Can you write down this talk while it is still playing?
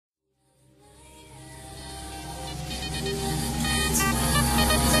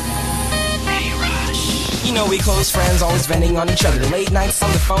You know we close friends, always venting on each other. Late nights on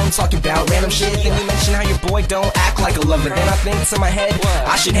the phone, talking about random shit. Then you mention how your boy don't act like a lover. Then I think to my head,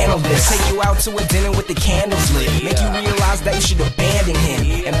 I should handle this. Take you out to a dinner with the candles lit. Make you realize that you should abandon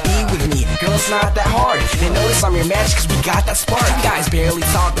him and be with me. Girl, it's not that hard. Then notice I'm your match cause we got that spark. You guys barely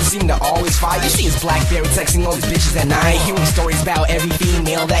talk but seem to always fight. You see his BlackBerry texting all these bitches at night. Hearing stories about every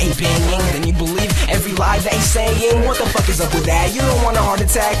female that he banging. Then you believe every lie that he's saying. What the fuck is up with that? You don't want a heart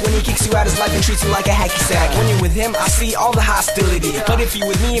attack when he kicks you out his life and treats you like a hacky sack. When you're with him, I see all the hostility. But if you're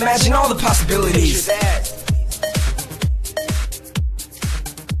with me, imagine all the possibilities.